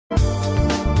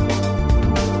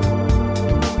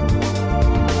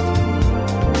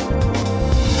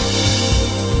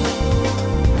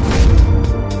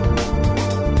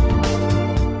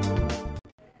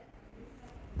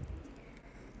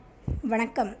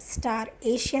வணக்கம். Star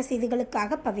Asia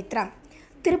செய்திகளுக்காக பவித்ரா.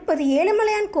 திருப்பதி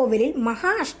ஏழுமலையான் கோவிலில்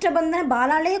மகா அஷ்டபந்தன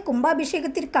பாலாலய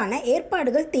கும்பாபிஷேகத்திற்கான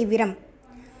ஏற்பாடுகள் தீவிரம்.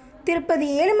 திருப்பதி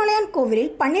ஏழுமலையான்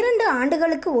கோவிலில் 12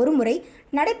 ஆண்டுகளுக்கு ஒருமுறை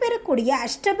நடைபெறக்கூடிய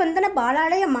அஷ்டபந்தன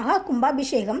பாலாலய மகா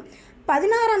கும்பாபிஷேகம்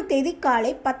 16ஆம் தேதி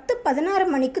காலை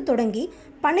 10:16 மணிக்கு தொடங்கி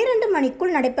 12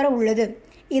 மணிக்குள் நடைபெற உள்ளது.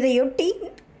 இதையொட்டி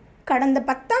கடந்த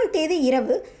 10ஆம் தேதி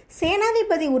இரவு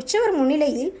சேனாதிபதி உற்சவர்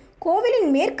முன்னிலையில் கோவிலின்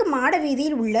மேற்கு மாட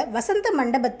வீதியில் உள்ள வசந்த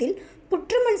மண்டபத்தில்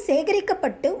புற்றுமண்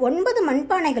சேகரிக்கப்பட்டு 9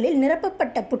 மண்பானைகளில்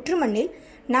நிரப்பப்பட்ட புற்றுமண்ணில்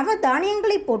நவ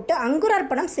தானியங்களை போட்டு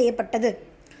அங்குரார்ப்பணம் செய்யப்பட்டது.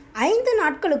 5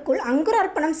 நாட்களுக்குள்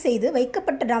அங்குரார்ப்பணம் செய்து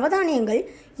வைக்கப்பட்ட நவதானியங்கள்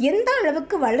எந்த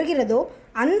அளவுக்கு வளர்கிறதோ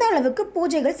அந்த அளவுக்கு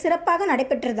பூஜைகள் சிறப்பாக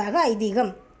நடைபெற்றதாக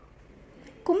ஐதீகம்.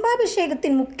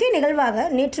 கும்பாபிஷேகத்தின் முக்கிய நிகழ்வாக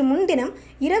நேற்று முன்தினம்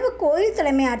இரவு கோயில்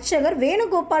தலைமை அர்ச்சகர்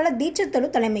வேணுகோபால தீட்சத்தலு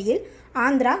தலைமையில்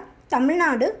ஆந்திரா,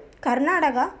 தமிழ்நாடு,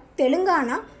 கர்நாடகா,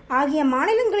 தெலுங்கானா ஆகிய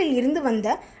மாநிலங்களில் இருந்து வந்த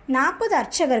 40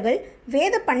 அர்ச்சகர்கள்,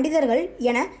 வேத பண்டிதர்கள்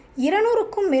என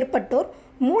 200க்கும் மேற்பட்டோர்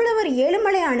மூலவர்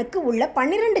ஏழுமலையானுக்கு உள்ள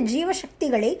 12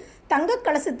 ஜீவசக்திகளை தங்க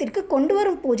கலசத்திற்கு கொண்டு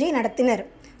வரும் பூஜை நடத்தினர்.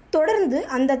 தொடர்ந்து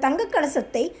அந்த தங்க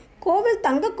கலசத்தை கோவில்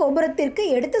தங்க கோபுரத்திற்கு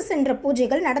எடுத்து சென்ற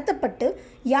பூஜைகள் நடத்தப்பட்டு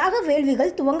யாக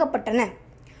வேள்விகள் துவங்கப்பட்டன.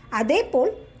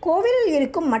 அதேபோல் கோவிலில்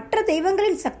இருக்கும் மற்ற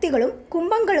தெய்வங்களின் சக்திகளும்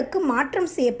கும்பங்களுக்கு மாற்றம்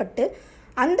செய்யப்பட்டு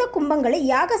அந்த கும்பங்களை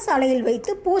யாகசாலையில்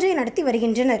வைத்து பூஜை நடத்தி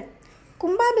வருகின்றனர்.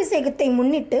 கும்பாபிஷேகத்தை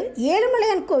முன்னிட்டு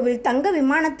ஏழுமலையான் கோவில் தங்க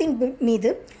விமானத்தின்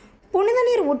மீது புனித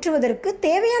நீர் ஊற்றுவதற்கு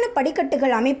தேவையான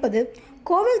படிக்கட்டுகள் அமைப்பது,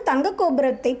 கோவில் தங்க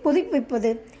கோபுரத்தை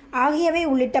புதுப்பிப்பது ஆகியவை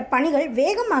உள்ளிட்ட பணிகள்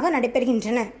வேகமாக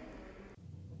நடைபெறுகின்றன.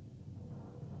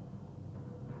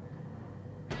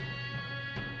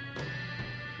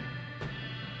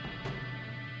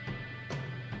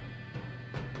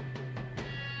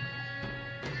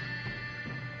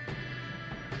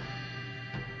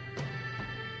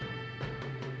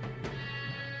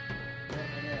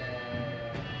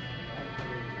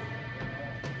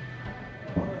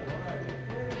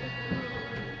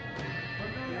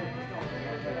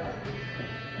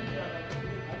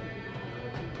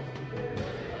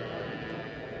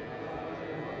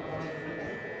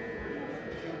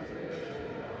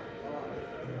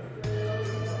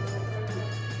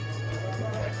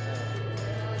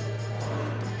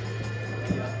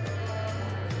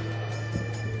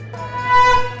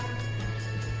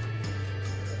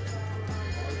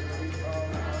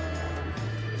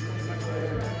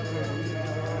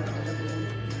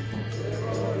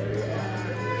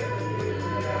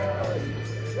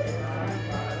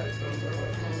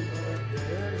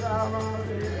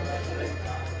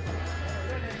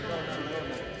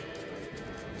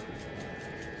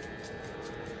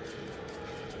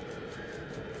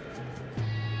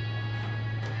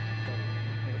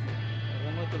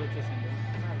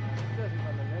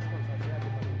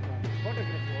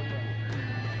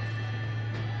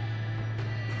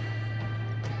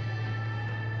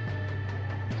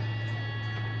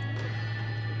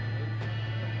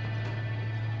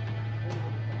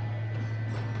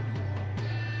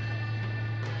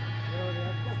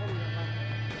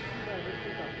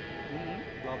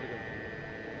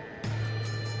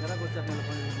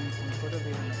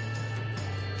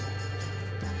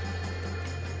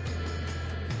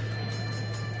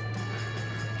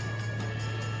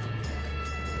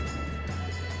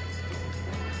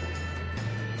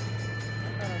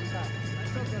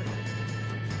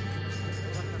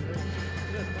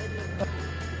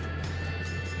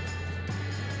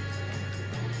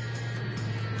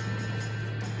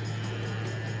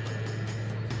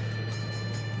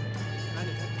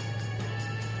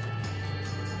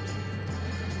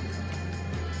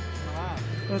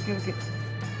 Okay.